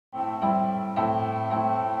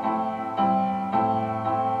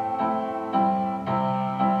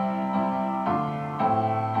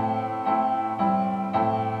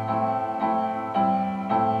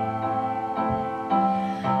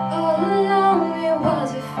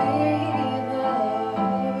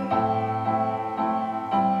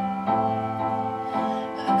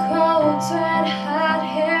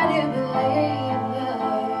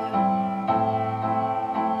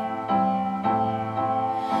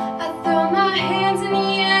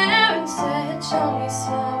show me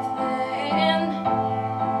something.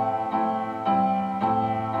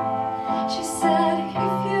 She said,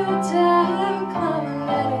 if you dare, come a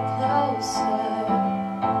little closer.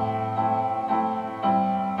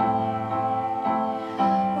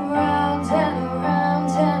 Round and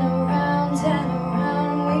around and around and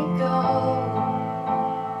around we go.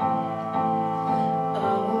 Oh,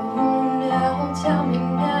 now tell me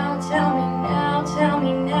now, tell me now, tell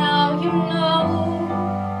me now, you know.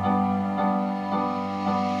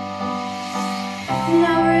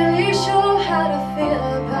 Not really sure how to feel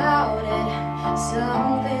about it.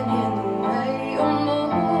 Something in the way you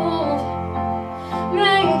move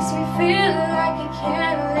makes me feel like I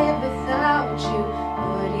can't live without you,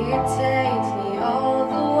 but it takes me all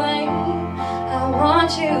the way. I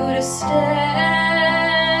want you to stay.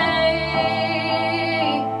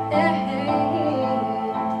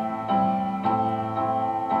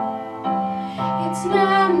 It's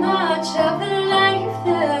not much of a life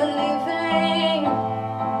they're living.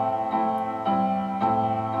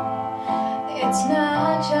 It's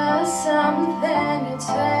not just something you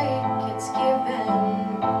take, it's given.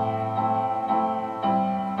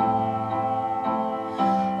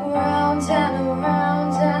 Round and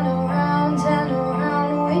around and around and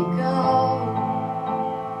around we go.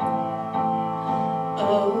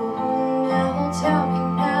 Oh, now tell me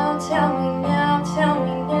now, tell me now, tell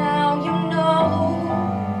me now, you know.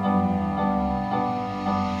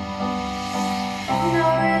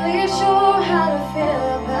 Not really sure how to feel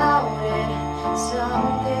about it.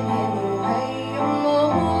 Something in the way you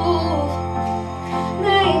move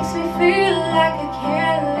makes me feel like I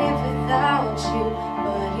can't live without you,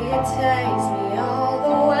 but it takes me all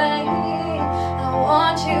the way. I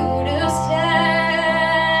want you to stay.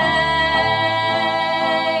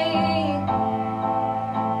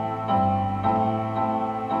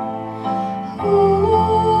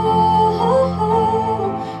 Ooh,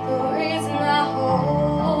 the reason I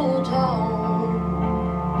hold on.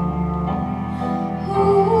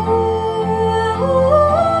 Ooh,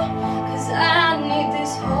 'cause I need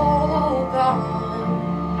this hope on.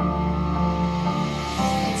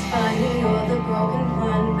 It's funny you're the broken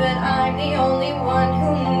one, but I'm the only one who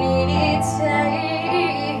needed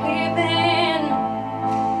saving.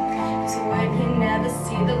 'Cause when you never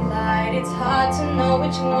see the light, it's hard to know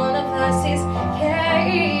which one of us is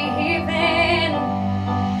caving.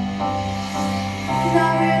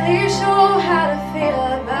 Not really sure how to feel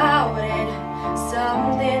about it.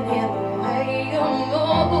 Something in the way you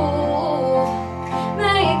move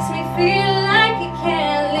makes me feel like I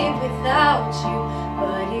can't live without you,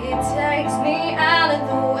 but it takes me out of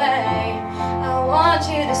the way. I want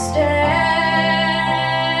you to stay.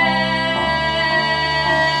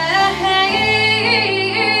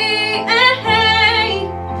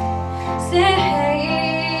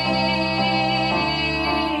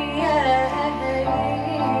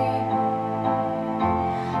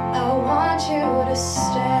 I want you to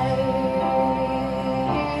stay.